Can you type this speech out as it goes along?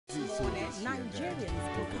morning, Nigerians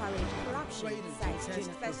encourage corruption, cites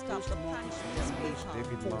June 1st of the Punch newspaper.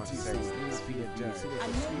 David Mark says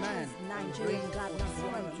America's Nigerian Gardener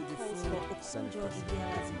Forum calls for Okonjo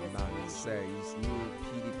Iweala's man says new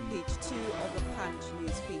PDP. Page 2 of the Punch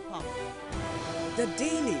newspaper. The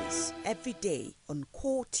Dailies, every day on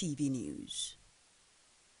Core TV News.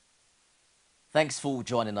 Thanks for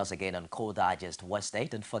joining us again on Core Digest Wednesday.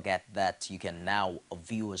 Don't forget that you can now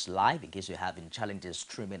view us live in case you're having challenges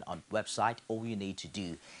streaming on website. All you need to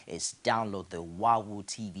do is download the Wawu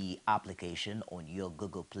TV application on your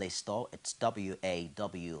Google Play Store. It's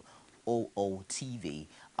WAWOOTV.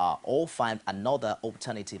 Or find another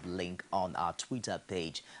alternative link on our Twitter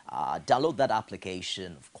page. Download that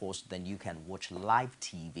application, of course, then you can watch live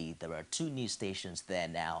TV. There are 2 news stations there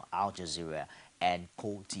now, Al Jazeera and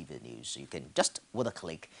Core TV News. So you can just, with a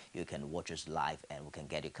click, you can watch us live and we can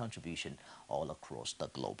get your contribution all across the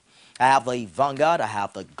globe. I have the Vanguard, I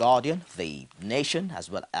have the Guardian, the Nation, as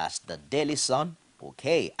well as the Daily Sun,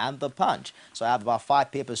 Okay, and the Punch. So I have about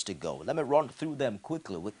 5 papers to go. Let me run through them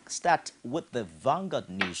quickly. We start with the Vanguard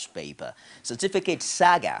newspaper. Certificate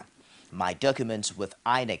saga. My documents with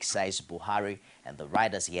INEC, says Buhari, and the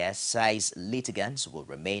writers here says litigants will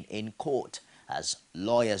remain in court as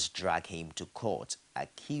lawyers drag him to court,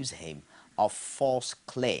 accuse him of false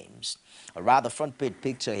claims. A rather front page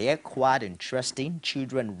picture here, quite interesting.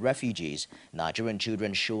 Children refugees. Nigerian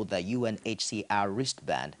children show the UNHCR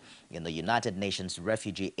wristband in the United Nations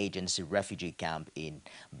Refugee Agency refugee camp in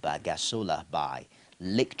Bagasola by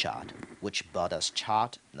Lake Chad, which borders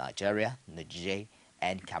Chad, Nigeria, Niger,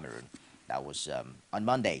 and Cameroon. That was on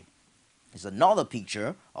Monday. There's another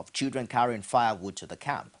picture of children carrying firewood to the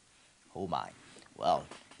camp. Oh my. Well,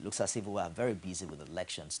 looks as if we are very busy with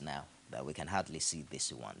elections now that we can hardly see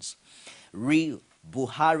these ones.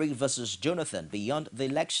 Buhari versus Jonathan beyond the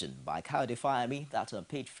election by Kayode Fayemi. That's on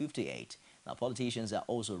page 58. Now, politicians are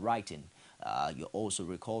also writing. You also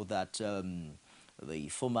recall that the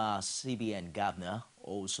former CBN governor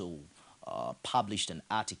also published an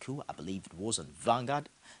article, I believe it was on Vanguard,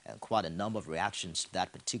 and quite a number of reactions to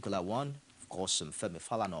that particular one. Of course, Femi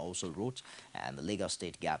Falana also wrote, and the Lagos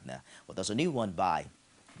State governor. Well, there's a new one by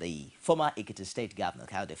the former Ekiti State governor,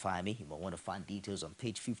 Kayode Fayemi. You might want to find details on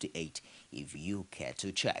page 58 if you care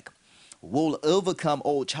to check. We'll overcome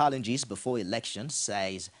all challenges before elections,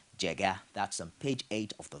 says Jega. That's on page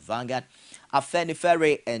 8 of the Vanguard.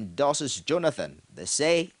 Afenifere endorses Jonathan. They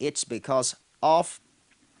say it's because of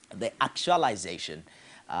the actualization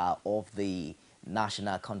of the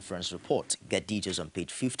National Conference report. Get details on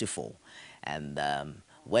page 54. And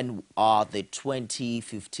when are the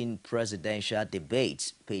 2015 presidential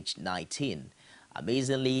debates? Page 19.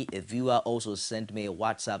 Amazingly, a viewer also sent me a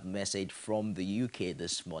WhatsApp message from the UK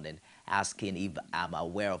this morning asking if I'm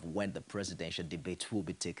aware of when the presidential debate will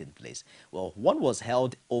be taking place. Well, one was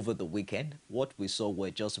held over the weekend. What we saw were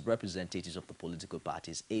just representatives of the political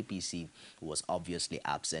parties. APC was obviously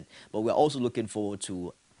absent. But we're also looking forward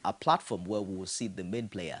to a platform where we will see the main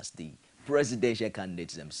players, the presidential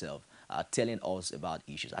candidates themselves, telling us about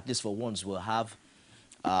issues. At least for once, we'll have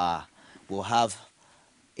a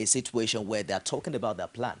situation where they're talking about their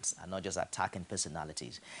plans and not just attacking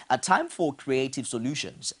personalities. A time for creative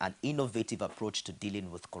solutions, an innovative approach to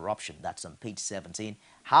dealing with corruption. That's on page 17.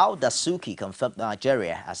 How Dasuki confirmed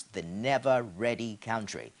Nigeria as the never-ready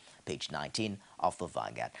country. Page 19 of the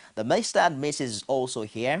Vanguard. The Mr. and Mrs. is also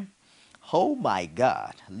here. Oh my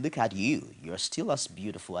God, look at you. You're still as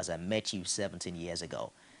beautiful as I met you 17 years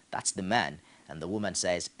ago. That's the man. And the woman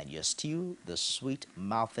says, and you're still the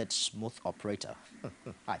sweet-mouthed, smooth operator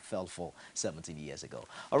I fell for 17 years ago.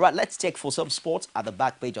 All right, let's take for some sports at the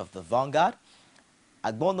back page of the Vanguard.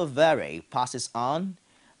 Agbonovere passes on.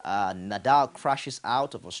 Nadal crashes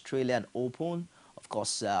out of Australian Open. Of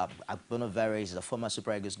course, Agbonovere is the former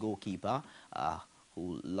Super Eagles goalkeeper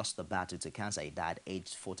who lost the battle to cancer. He died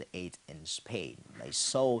aged 48 in Spain. May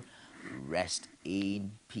soul rest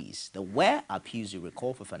in peace. The WER appeals, you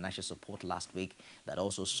recall, for financial support last week that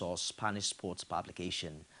also saw Spanish sports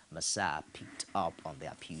publication Massa picked up on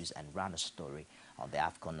the appeals and ran a story on the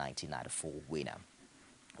AFCON 1994 winner.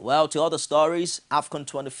 Well, to other stories, AFCON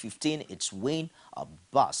 2015, its win or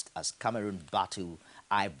bust as Cameroon battle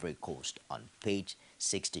Ivory Coast on page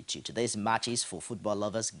 62. Today's matches for football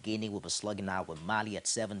lovers. Guinea will be slugging out with Mali at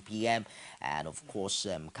 7 p.m. And of course,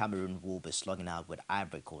 Cameroon will be slugging out with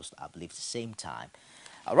Ivory Coast, I believe, at the same time.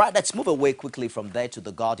 All right, let's move away quickly from there to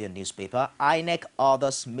the Guardian newspaper. INEC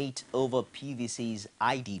others meet over PVC's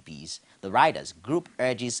IDPs. The riders group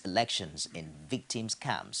urges elections in victims'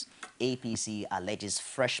 camps. APC alleges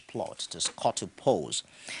fresh plot to scuttle polls.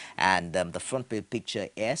 And the front page picture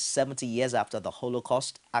is 70 years after the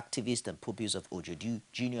Holocaust, activists and pupils of Ojodu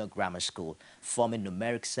Junior Grammar School forming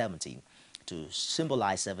numeric 70 to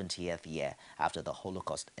symbolize 70th year after the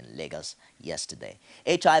Holocaust in Lagos yesterday.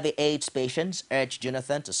 HIV/AIDS patients urge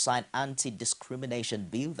Jonathan to sign anti-discrimination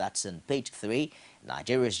bill. That's on page 3.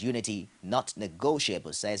 Nigeria's unity not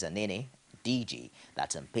negotiable, says ADENIJI-ADELE.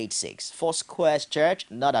 That's on page 6. Foursquare's church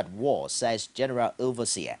not at war, says General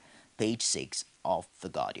Overseer. Page 6 of The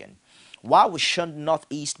Guardian. While we shunned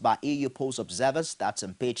northeast by EU polls observers, that's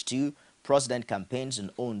on page 2. President campaigns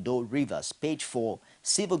in Ondo, Rivers. Page 4.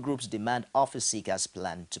 Civil groups demand office seekers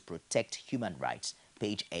plan to protect human rights.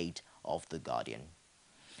 Page 8 of The Guardian.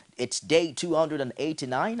 It's day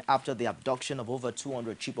 289 after the abduction of over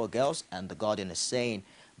 200 Chibok girls, and The Guardian is saying,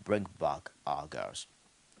 bring back our girls.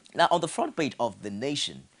 Now, on the front page of The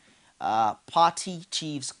Nation, party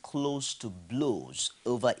chiefs close to blows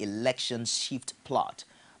over election shift plot.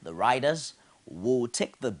 The riders will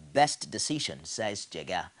take the best decision, says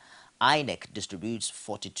Jega. INEC distributes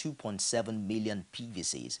 42.7 million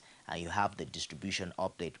PVCs, and you have the distribution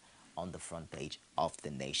update on the front page of The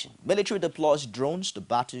Nation. Military deploys drones to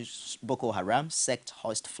battle Boko Haram, sect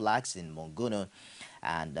hoist flags in Mongono,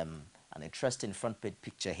 and an interesting front page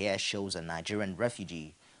picture here shows a Nigerian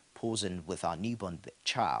refugee posing with our newborn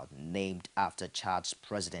child, named after Chad's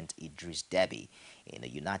President Idris Deby, in a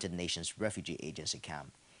United Nations Refugee Agency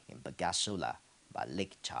camp in Bagasola by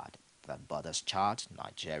Lake Chad, that borders Chad,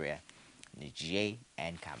 Nigeria, Niger,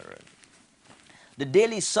 and Cameroon. The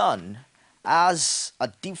Daily Sun has a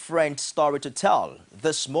different story to tell.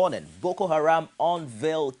 This morning, Boko Haram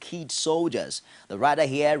unveil kid soldiers. The writer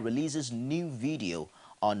here releases new video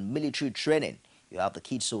on military training. You have the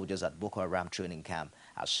kid soldiers at Boko Haram training camp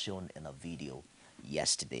as shown in a video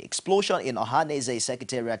yesterday. Explosion in Ohaneze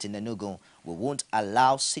Secretariat in Enugu. We won't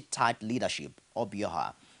allow sit-tight leadership,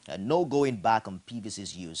 Obioha. No going back on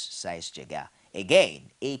PVC's use, says Jega.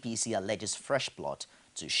 Again, APC alleges fresh plot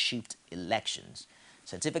to shift elections.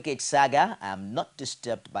 Certificate saga, I am not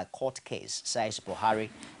disturbed by court case, says Buhari,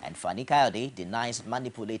 and Fani Kayode denies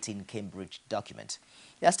manipulating Cambridge document.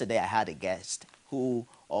 Yesterday, I had a guest who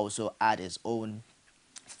also had his own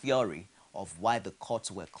theory of why the courts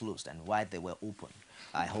were closed and why they were open.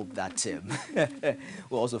 I hope that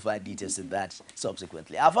we'll also find details in that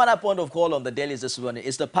subsequently. Our final point of call on the dailies this morning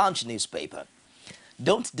is the Punch newspaper.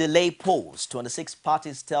 Don't delay polls. 26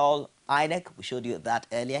 parties tell INEC. We showed you that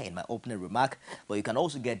earlier in my opening remark, but you can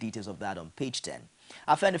also get details of that on page 10.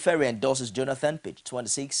 Afenifere endorses Jonathan, page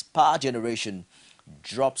 26. Power generation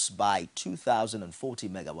drops by 2,040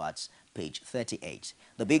 megawatts, page 38.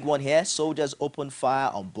 The big one here, soldiers open fire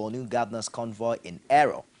on Bornu Governor's convoy in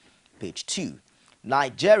Aero, page 2.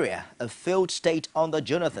 Nigeria, a failed state under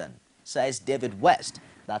Jonathan, says David West.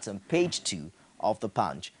 That's on page 2 of the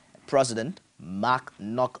Punch. President knock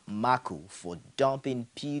Maku for dumping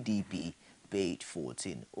PDP, page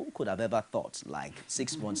 14. Who could have ever thought, like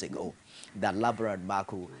 6 months ago, that Labra and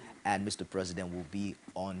Maku and Mr. President will be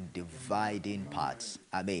on dividing parts?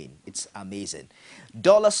 I mean, it's amazing.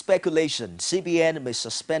 Dollar speculation. CBN may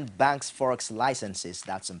suspend banks' forex licenses.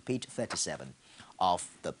 That's on page 37 of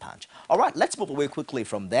the Punch. All right, let's move away quickly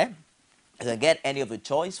from there. You can get any of the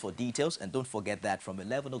choice for details, and don't forget that from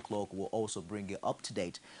 11 o'clock, we'll also bring you up to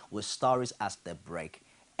date with stories as they break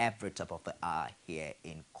every top of the hour here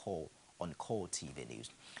on Core TV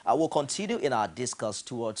News. I will continue in our discuss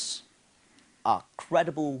towards a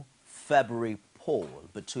credible February poll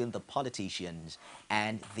between the politicians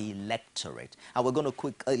and the electorate. And we're going to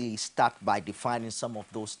quickly start by defining some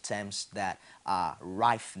of those terms that are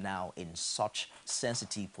rife now in such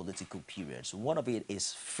sensitive political periods. One of it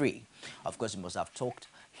is free. Of course, you must have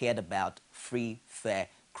heard about free, fair,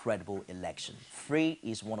 credible election. Free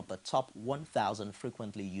is one of the top 1,000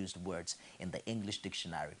 frequently used words in the English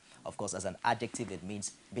dictionary. Of course, as an adjective, it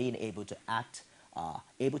means being able to act or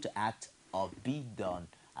be done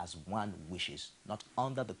as one wishes, not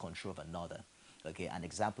under the control of another. Okay, an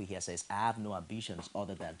example here says, I have no ambitions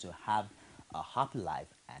other than to have a happy life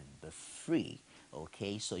and be free.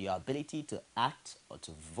 Okay, so your ability to act or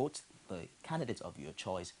to vote the candidate of your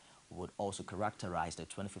choice would also characterize the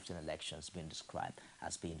 2015 elections being described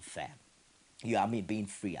as being fair. Being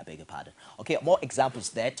free, I beg your pardon. Okay, more examples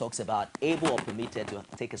there. Talks about able or permitted to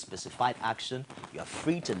take a specified action. You are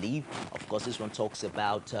free to leave. Of course, this one talks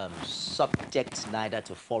about subject neither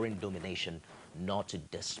to foreign domination not a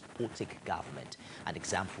despotic government. An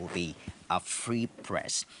example would be a free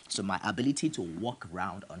press. So my ability to walk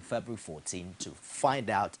around on February 14 to find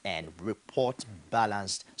out and report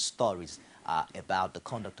balanced stories about the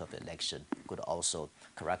conduct of the election could also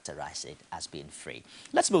characterize it as being free.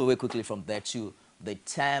 Let's move away quickly from there to the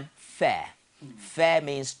term fair. Fair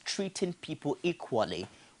means treating people equally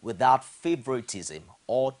without favoritism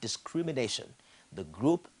or discrimination. The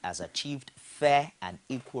group has achieved fair and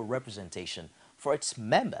equal representation for its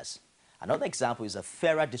members. Another example is a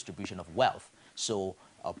fairer distribution of wealth. So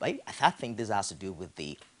I think this has to do with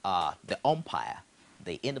the umpire,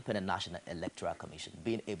 the Independent National Electoral Commission,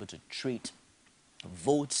 being able to treat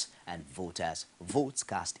votes and votes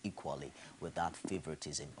cast equally without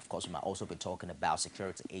favoritism. Of course, we might also be talking about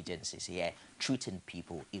security agencies here, treating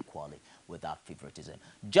people equally without favoritism.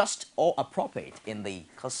 Just or appropriate in the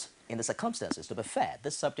circumstances, to be fair.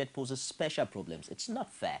 This subject poses special problems. It's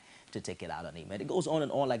not fair to take it out on him. And it goes on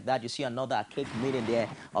and on like that. You see another archaic meaning there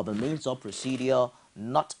of the means of procedure,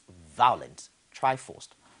 not violent, triforced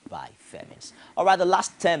by fair means. All right, the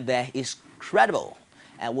last term there is credible.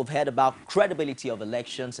 And we've heard about credibility of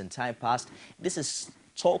elections in time past. This is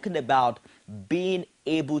talking about being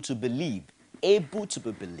able to believe, able to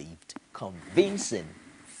be believed, convincing.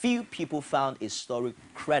 Few people found a story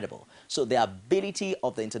credible. So the ability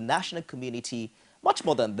of the international community, much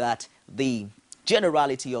more than that, the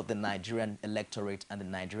generality of the Nigerian electorate and the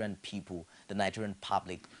Nigerian people, the Nigerian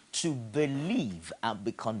public, to believe and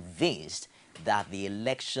be convinced that the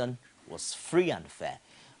election was free and fair,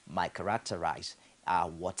 might characterize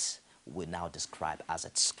what we now describe as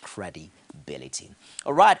its credibility.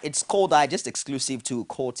 All right, it's Core Digest exclusive to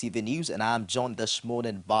Core TV News, and I'm joined this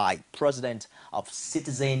morning by President of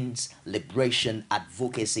Citizens Liberation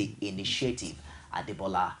Advocacy Initiative,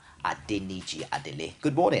 Adebola ADENIJI-ADELE.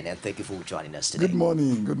 Good morning, and thank you for joining us today. Good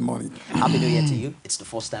morning, good morning. Happy New Year to you. It's the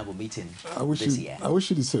first time we're meeting this year. I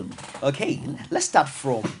wish you the same. Okay, let's start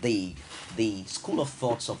from the school of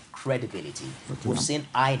thoughts of credibility. Okay. We've seen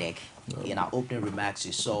INEC. In our opening remarks,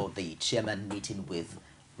 you saw the chairman meeting with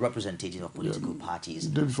representatives of political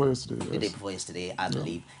parties. The day before yesterday. The day before yesterday, I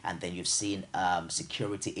believe. And then you've seen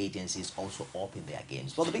security agencies also up in their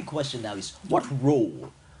games. But the big question now is, what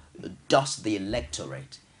role does the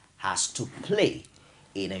electorate has to play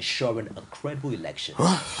in ensuring a credible election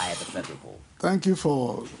at the federal poll? Thank you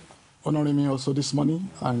for honoring me also this morning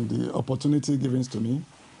and the opportunity given to me.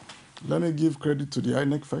 Let me give credit to the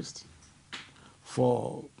INEC first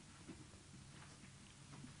for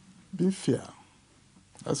being fair.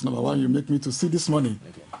 That's number one. You make me to see this morning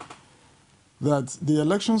that the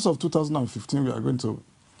elections of 2015 we are going to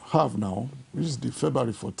have now, which is the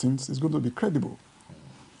February 14th, is going to be credible.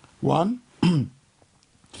 One,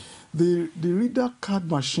 the reader card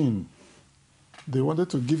machine, they wanted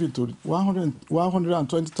to give it to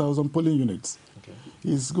 120,000 polling units,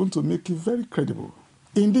 is going to make it very credible.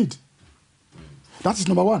 Indeed. That is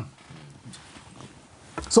number one.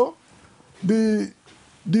 So, the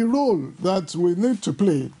role that we need to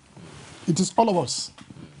play, it is all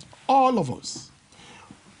of us,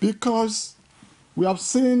 because we have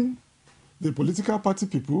seen the political party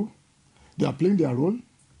people, they are playing their role,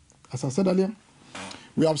 as I said earlier.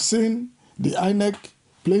 We have seen the INEC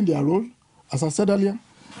playing their role, as I said earlier.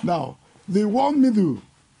 Now, the one middle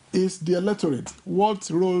is the electorate. What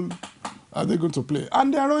role are they going to play?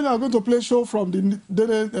 And their role are going to play show from the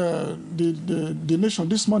nation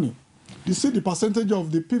this morning. You see the percentage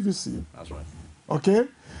of the PVC. That's right. Okay?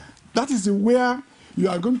 That is where you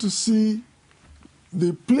are going to see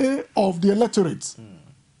the play of the electorate.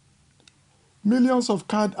 Millions of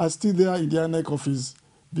cards are still there in the INEC office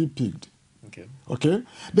being picked. Okay. Okay?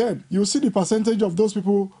 Then you see the percentage of those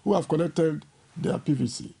people who have collected their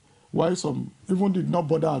PVC, while some even did not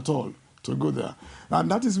bother at all to go there.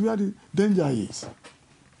 And that is where the danger is.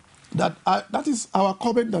 That is our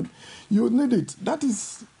comment that you need it. That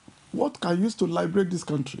is what can use to liberate this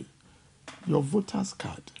country? Your voter's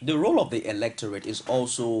card. The role of the electorate is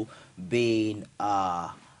also being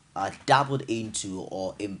dabbled into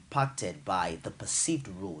or impacted by the perceived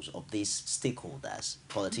roles of these stakeholders,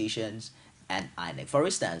 politicians and INEC. For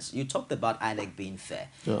instance, you talked about INEC being fair.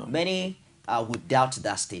 Yeah. Many would doubt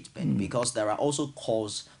that statement because there are also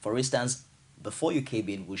calls, for instance, before you came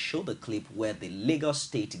in, we showed the clip where the Lagos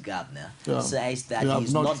State Governor says that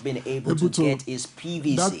he's not been able to get his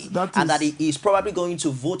PVC and that he is probably going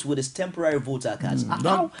to vote with his temporary voter cards.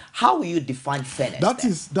 How will you define fairness? That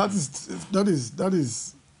is.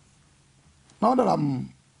 Now that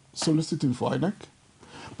I'm soliciting for INEC,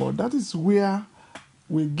 but that is where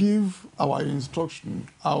we give our instruction.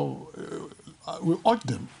 We urge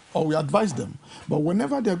them or we advise them. But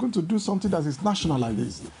whenever they are going to do something that is national like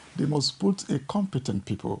this, they must put a competent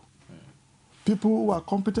people. People who are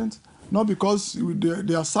competent, not because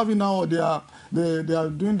they are serving now or they are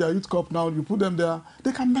doing their youth cup now, you put them there,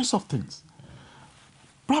 they can mess up things.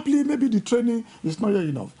 Probably maybe the training is not yet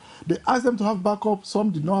enough. They ask them to have backup,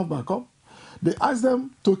 some did not have backup. They ask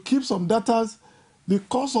them to keep some data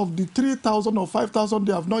because of the 3,000 or 5,000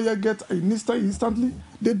 they have not yet get instantly.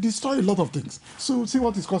 They destroy a lot of things. So see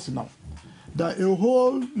what it's costing now. That a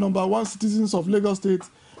whole number one citizens of Lagos State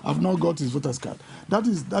have not got his voter's card. That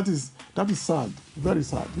is sad, very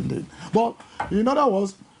sad indeed. But in other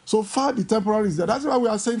words, so far the temporary is there. That's why we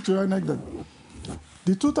are saying to ADENIJI that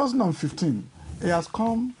the 2015, it has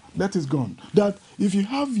come, that is gone. That if you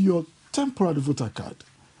have your temporary voter card,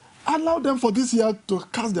 allow them for this year to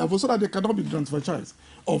cast their vote so that they cannot be disenfranchised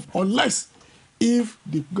unless if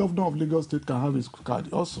the governor of Lagos State can have his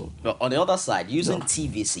card also. But on the other side, using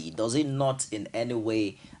TVC, does it not in any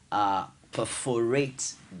way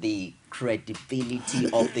perforate the credibility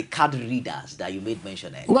of the card readers that you made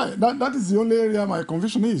mention of? Right, that is the only area my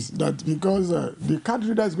conviction is, that because the card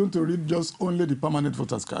reader is going to read just only the permanent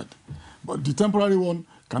voter's card, but the temporary one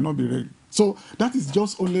cannot be read. So that is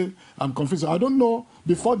just only, I'm confused. I don't know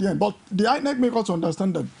before the end, but the INEC make us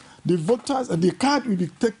understand that the voters and the card will be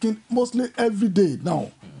taken mostly every day now,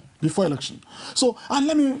 before election. So, and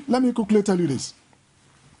let me quickly tell you this.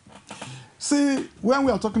 See, when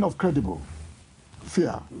we are talking of credible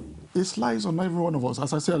fear, it lies on every one of us,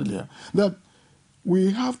 as I said earlier, that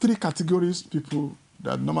we have three categories people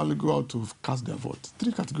that normally go out to cast their vote.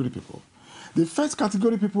 Three category people. The first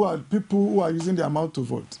category people are people who are using their mouth to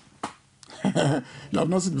vote. You have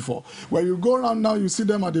not seen before. When you go around now, you see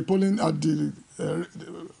them at the polling, at the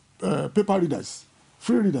paper readers,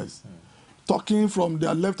 free readers, talking from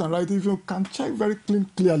their left and right. If you can check very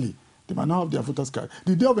clearly, they might not have their voter's card.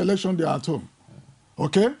 The day of election, they are at home.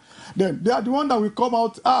 Okay? Then they are the one that will come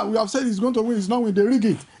out, we have said he's going to win, he's not winning, they rig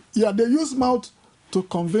it. Yeah, they use mouth to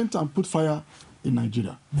convince and put fire in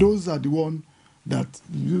Nigeria. Those are the ones that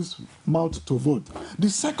use mouth to vote. The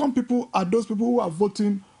second people are those people who are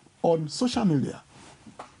voting on social media.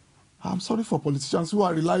 I'm sorry for politicians who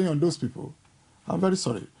are relying on those people. I'm very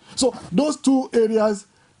sorry. So those two areas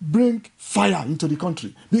bring fire into the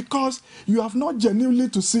country because you have not genuinely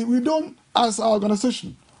to see, we don't, as our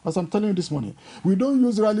organization, as I'm telling you this morning, we don't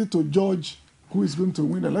use rally to judge who is going to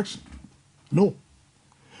win the election. No.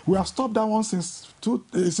 We have stopped that one since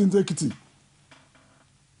Ekiti,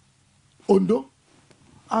 Ondo,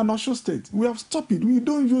 and Osho State. We have stopped it. We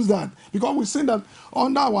don't use that because we see that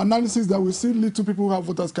under our analysis that we see little people who have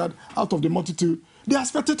voters card out of the multitude. They are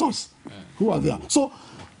spectators who are there. So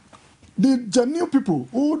the genuine people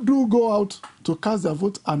who do go out to cast their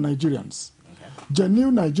vote are Nigerians. Okay.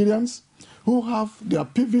 Genuine Nigerians who have their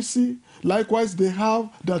PVC. Likewise, they have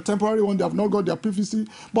their temporary one. They have not got their PVC.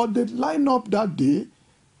 But they line up that day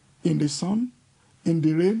in the sun, in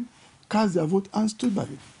the rain, cast their vote and stood by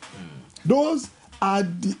it. Those are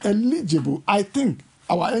the eligible. I think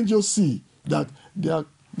our NGOs see that they are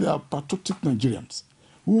patriotic Nigerians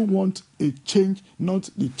who want a change, not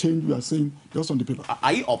the change we are saying just on the paper.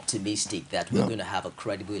 Are you optimistic that we're going to have a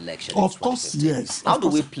credible election? Of course, yes. How do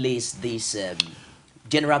we place this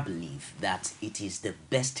general belief that it is the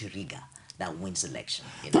best rigor that wins election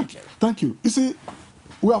in Nigeria? Thank you. You see,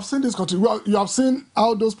 we have seen this country. You have seen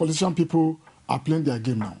how those politician people are playing their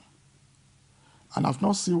game now. And I've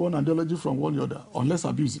not seen one ideology from one or the other, unless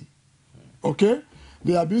abusing. Okay?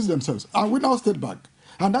 They abuse themselves. And we now step back.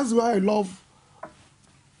 And that's why I love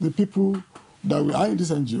the people that we are in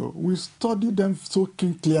this NGO. We study them so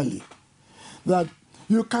clearly that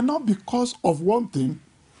you cannot, because of one thing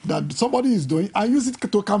that somebody is doing, and use it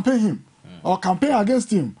to campaign him or campaign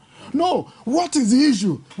against him. No. What is the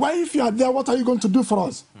issue? Why, if you are there, what are you going to do for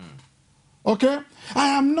us? Okay? I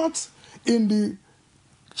am not in the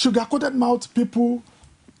sugar-coated mouth people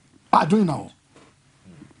are doing now.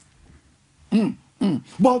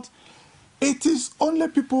 But it is only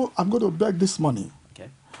people, I'm going to beg this money, okay,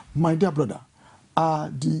 my dear brother, are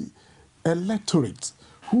the electorate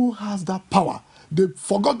who has that power. They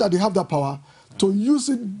forgot that they have that power to use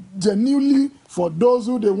it genuinely for those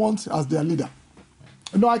who they want as their leader.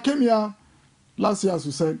 You know, I came here last year, as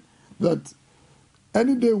we said, that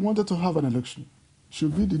any day we wanted to have an election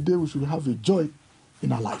should be the day we should have a joy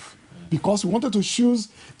in our life. Because we wanted to choose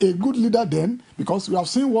a good leader then, because we have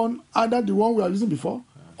seen one, either the one we are using before,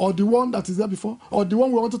 or the one that is there before, or the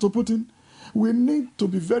one we wanted to put in. We need to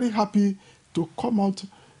be very happy to come out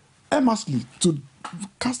earnestly to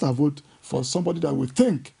cast our vote for somebody that we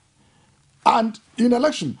think. And in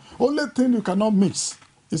election, only thing you cannot mix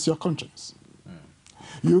is your conscience.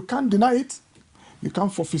 You can't deny it, you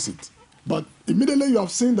can't forfeit it. But immediately you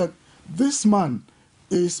have seen that this man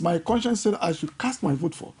is my conscience said I should cast my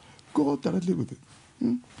vote for. Go directly with it.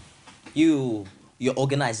 Your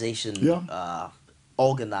organization Yeah.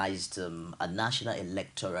 organized a national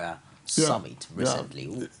electoral summit recently.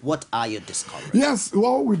 Yeah. What are your discoveries? Yes,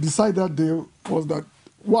 what we decided that day was that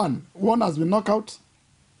one has been knocked out.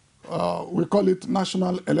 We call it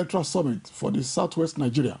National Electoral Summit for the Southwest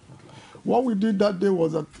Nigeria. What we did that day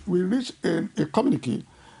was that we reached a communique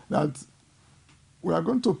that we are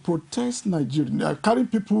going to protest Nigeria. They are carrying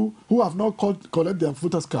people who have not collect their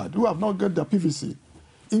voters card, who have not got their PVC,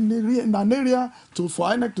 in an area for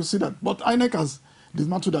INEC to see that. But INEC has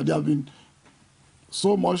dismantled that. They have been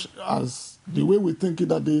so much as the way we think it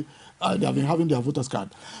that they have been having their voters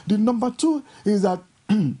card. The number two is that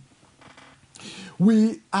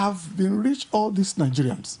we have been reach all these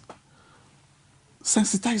Nigerians,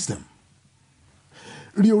 sensitize them,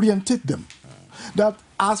 reorientate them, that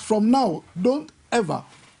as from now, don't ever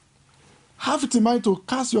have it in mind to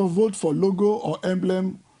cast your vote for logo or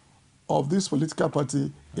emblem of this political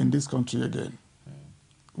party in this country again.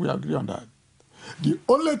 We agree on that. The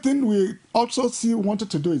only thing we also wanted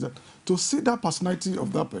to do is that to see that personality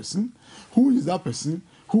of that person. Who is that person?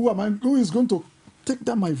 Who is going to take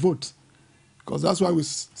down my vote? Because that's why we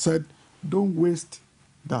said, don't waste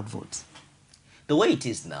that vote. The way it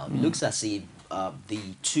is now, it looks as if the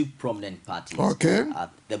two prominent parties,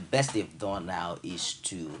 the best they've done now is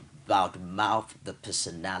to mouth the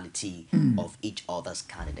personality of each other's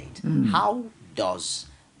candidate. How does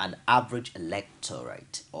an average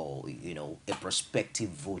electorate or a prospective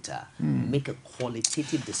voter make a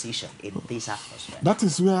qualitative decision in this atmosphere? That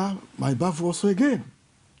is where my bath was again.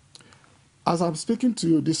 As I'm speaking to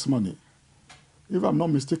you this morning, if I'm not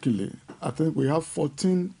mistakenly, I think we have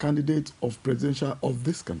 14 candidates of presidential of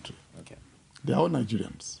this country. Okay. They are all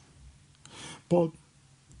Nigerians. But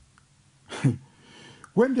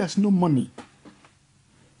when there's no money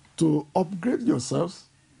to upgrade yourselves,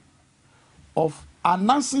 of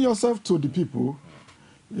announcing yourself to the people,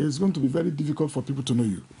 it's going to be very difficult for people to know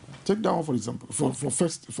you. Take that one for example,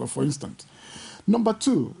 for instance. Number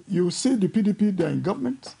two, you see the PDP, they're in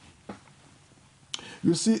government.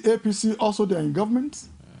 You see APC also, they're in government.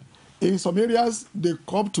 In some areas, they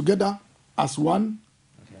come together as one.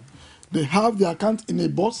 Okay. They have their account in a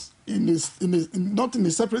box, not in a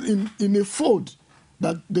separate, in a fold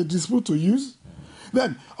that they dispute to use.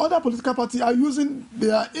 Then other political parties are using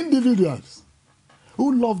their individuals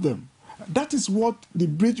who love them. That is what the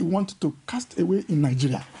bridge we want to cast away in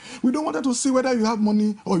Nigeria. We don't want to see whether you have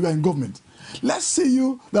money or you are in government. Let's see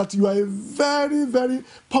you that you are a very, very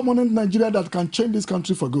permanent Nigerian that can change this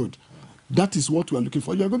country for good. That is what we are looking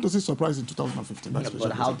for. You are going to see surprise in 2015.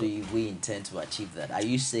 But how do we intend to achieve that? Are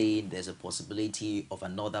you saying there's a possibility of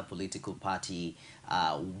another political party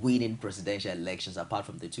winning presidential elections apart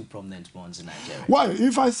from the two prominent ones in Nigeria? Why?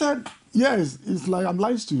 If I said yes, it's like I'm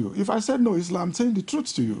lying to you. If I said no, it's like I'm saying the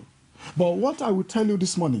truth to you. But what I will tell you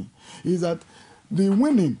this morning is that the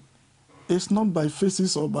winning is not by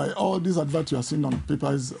faces or by all these adverts you are seeing on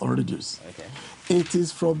papers or radios. Okay. It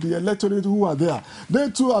is from the electorate who are there. They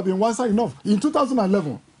too have been wiser enough. In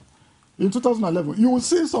 2011, you will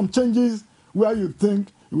see some changes where you think,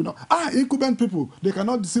 incumbent people, they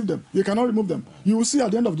cannot deceive them, they cannot remove them. You will see at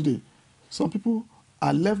the end of the day, some people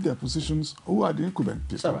are left their positions who are the incumbent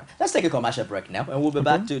people. All right. Let's take a commercial break now, and we'll be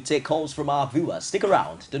back to take calls from our viewers. Stick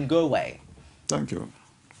around, don't go away. Thank you.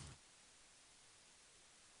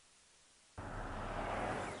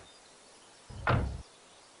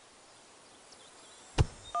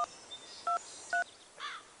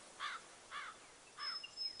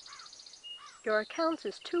 Your account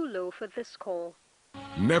is too low for this call.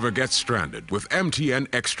 Never get stranded with MTN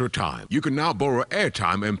Extra Time. You can now borrow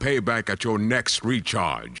airtime and pay back at your next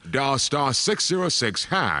recharge. Dial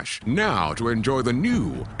 *606# now to enjoy the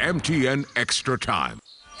new MTN Extra Time.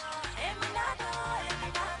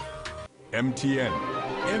 MTN,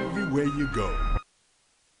 everywhere you go.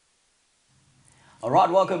 All right,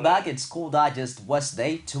 welcome back. It's School Digest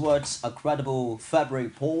Wednesday towards a credible February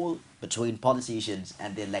poll between politicians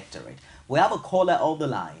and the electorate. We have a caller on the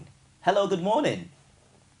line. Hello, good morning.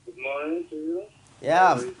 Good morning to you.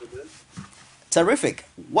 Yeah. Terrific.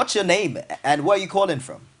 What's your name and where are you calling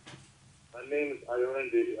from? My name is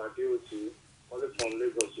ADENIJI-ADELE, calling from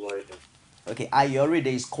Lagos, Widen. Okay, Ayoride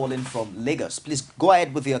is calling from Lagos. Please go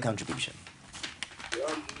ahead with your contribution.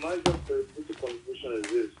 My just basic contribution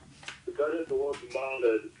is this. Regarding to what the man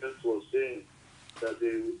the guest was saying, that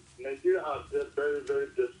Nigeria are very, very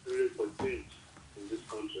desperate for change in this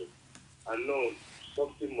country. I know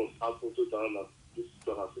something must happen to them this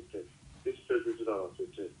 2015. this February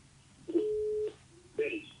 2015.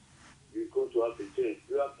 Change. You're going to have a change.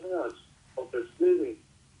 You are tired of explaining.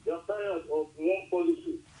 You are tired of one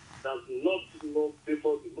policy that's not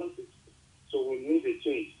before the masses. So we need a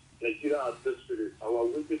change. Nigeria are desperate. I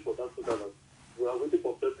was waiting for that. We are waiting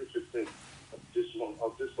for February 15th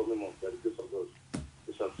of this coming month. That is of God.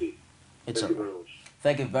 We shall see. Thank you very much.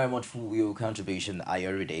 Thank you very much for your contribution,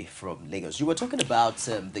 Ayoride from Lagos. You were talking about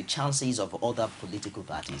the chances of other political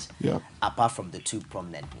parties, apart from the two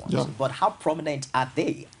prominent ones. But how prominent are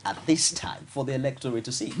they at this time for the electorate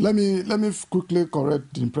to see? Let me quickly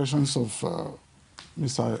correct the impressions of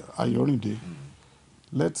Mr. Ayoride.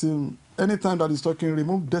 Let him, anytime that he's talking,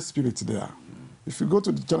 remove desperate there. If you go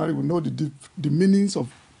to the dictionary, we know the meanings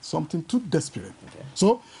of something too desperate.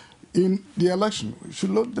 So, in the election, you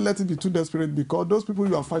should not let it be too desperate, because those people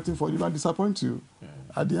you are fighting for, you might disappoint you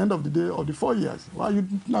at the end of the day or the 4 years. Why are you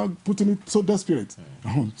now putting it so desperate?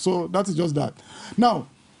 So that is just that. Now,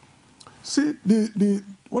 see,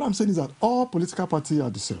 what I'm saying is that all political parties are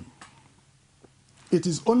the same. It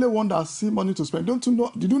is only one that see money to spend. Don't you know?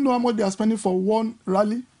 Did you know how much they are spending for one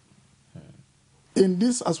rally? In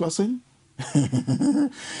this, as we are saying, a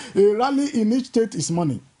rally in each state is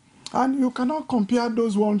money. And you cannot compare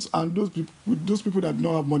those ones and those people with those people that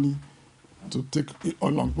don't have money to take it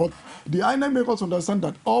along. But the INEC makes us understand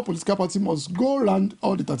that all political parties must go around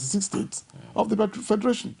all the 36 states of the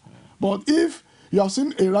federation. But if you have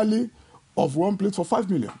seen a rally of one place for 5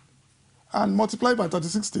 million and multiply by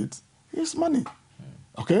 36 states, it's money.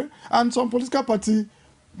 Okay? And some political party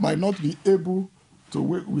might not be able to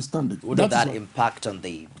withstand it. Would that impact on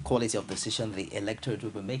the quality of decision the electorate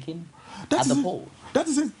will be making at the poll? That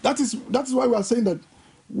is it. That is why we are saying that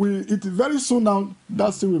it very soon now,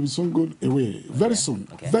 that thing will be soon go away. Very soon.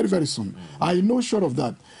 Very, very soon. I know sure of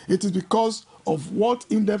that. It is because of what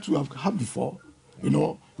in-depth we have had before. You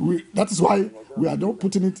know, that is why we are not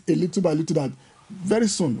putting it a little by little, that very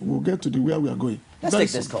soon we'll get to where we are going. Let's take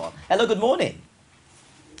this call. Hello, good morning.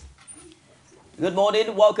 Good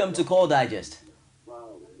morning. Welcome to Call Digest.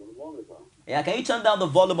 Yeah, can you turn down the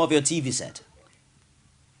volume of your TV set?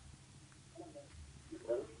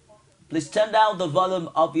 Please turn down the volume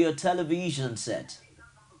of your television set.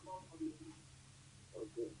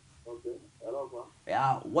 Okay. Hello, sir.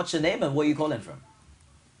 Yeah, what's your name and where are you calling from?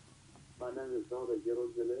 My name is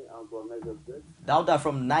ADENIJI-ADELE. I'm from Niger State. Dauda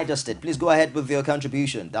from Niger State. Please go ahead with your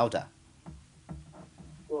contribution, Dauda.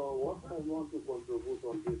 So what I want to contribute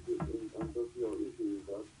on this your issue is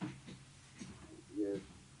that, yes,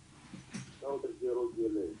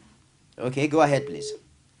 ADENIJI-ADELE. Okay, go ahead, please.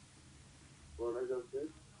 From Niger State.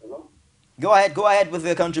 Hello? Go ahead with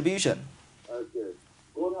your contribution. Okay.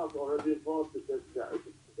 God has already fought the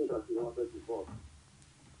that he wanted to vote.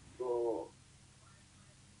 So,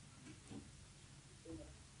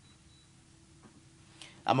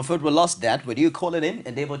 I'm afraid we lost that. With you calling in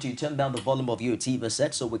and able to turn down the volume of your TV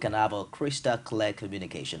set so we can have a crystal clear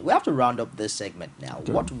communication. We have to round up this segment now.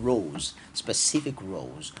 Okay. What roles, specific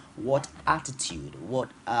roles, what attitude, what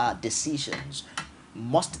decisions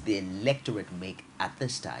must the electorate make at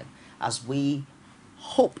this time as we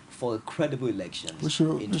hope for a credible election? We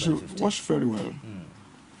should watch very well,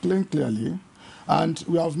 clearly, and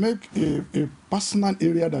we have made a personal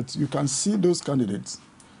area that you can see those candidates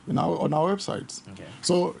on our website. Okay.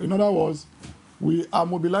 So, in other words, we are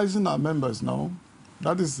mobilizing our members now.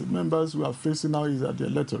 That is the members we are facing now is at the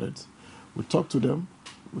electorate. We talk to them,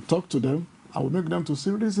 and we make them to see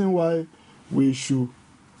the reason why we should,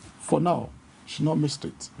 for now, should not miss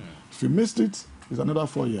it. If we missed it, it's another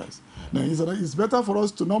 4 years. Now, it's better for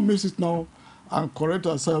us to not miss it now and correct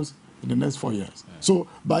ourselves in the next 4 years. So,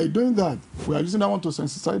 by doing that, we are using that one to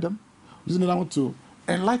sensitize them, using that one to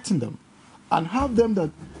enlighten them, and have them that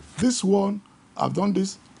this one have done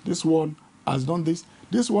this one has done this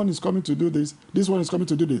one is coming to do this one is coming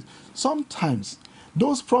to do this. Sometimes,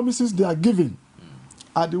 those promises they are giving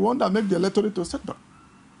are the one that make the electorate to set back.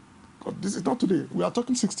 This is not today. We are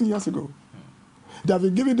talking 16 years ago. They have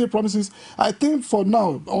been giving their promises. I think for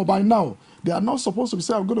now, or by now, they are not supposed to be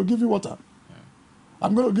saying, I'm going to give you water.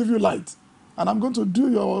 I'm going to give you light. And I'm going to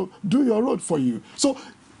do your road for you. So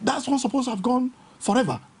that's what's supposed to have gone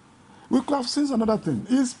forever. We could have seen another thing.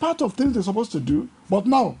 It's part of things they're supposed to do. But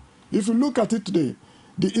now, if you look at it today,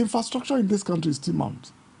 the infrastructure in this country is still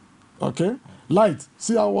mounted. Okay? Light.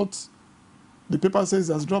 See how what the paper says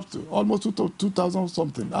has dropped to almost 2,000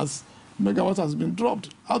 something as megawatts has been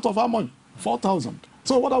dropped. Out of how much? 4,000.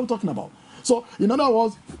 So what are we talking about? So, in other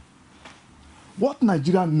words, what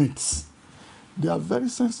Nigeria needs, they are very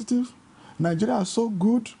sensitive. Nigeria is so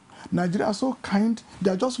good. Nigeria is so kind.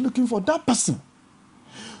 They are just looking for that person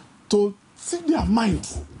to see their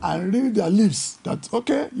minds and read their lips that,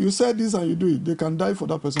 okay, you said this and you do it. They can die for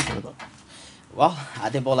that person forever. Well,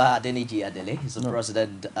 Adebola ADENIJI-ADELE is the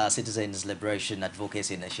President, Citizens Liberation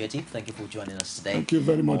Advocacy Initiative. Thank you for joining us today. Thank you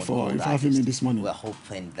very much for having me this morning. We're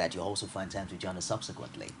hoping that you also find time to join us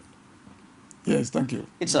subsequently. Yes, thank you.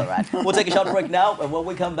 It's all right. We'll take a short break now, and when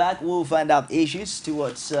we come back, we'll find out issues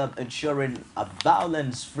towards ensuring a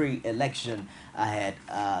violence-free election ahead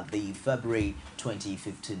the February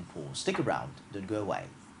 2015 poll. Stick around. Don't go away.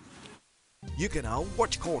 You can now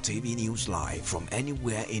watch Core TV News live from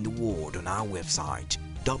anywhere in the world on our website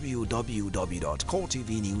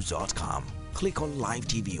www.coretvnews.com. Click on Live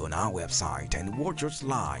TV on our website and watch us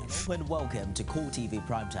live. And welcome to Core TV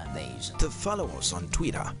Primetime Days. To follow us on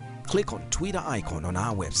Twitter, click on Twitter icon on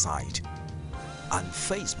our website. And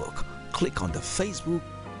Facebook, click on the Facebook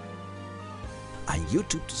and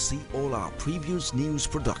YouTube to see all our previous news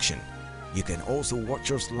production. You can also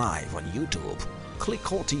watch us live on YouTube. Click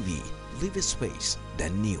Core TV, leave a space,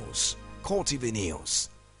 then news. Core TV News,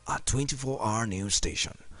 a 24-hour news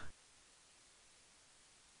station.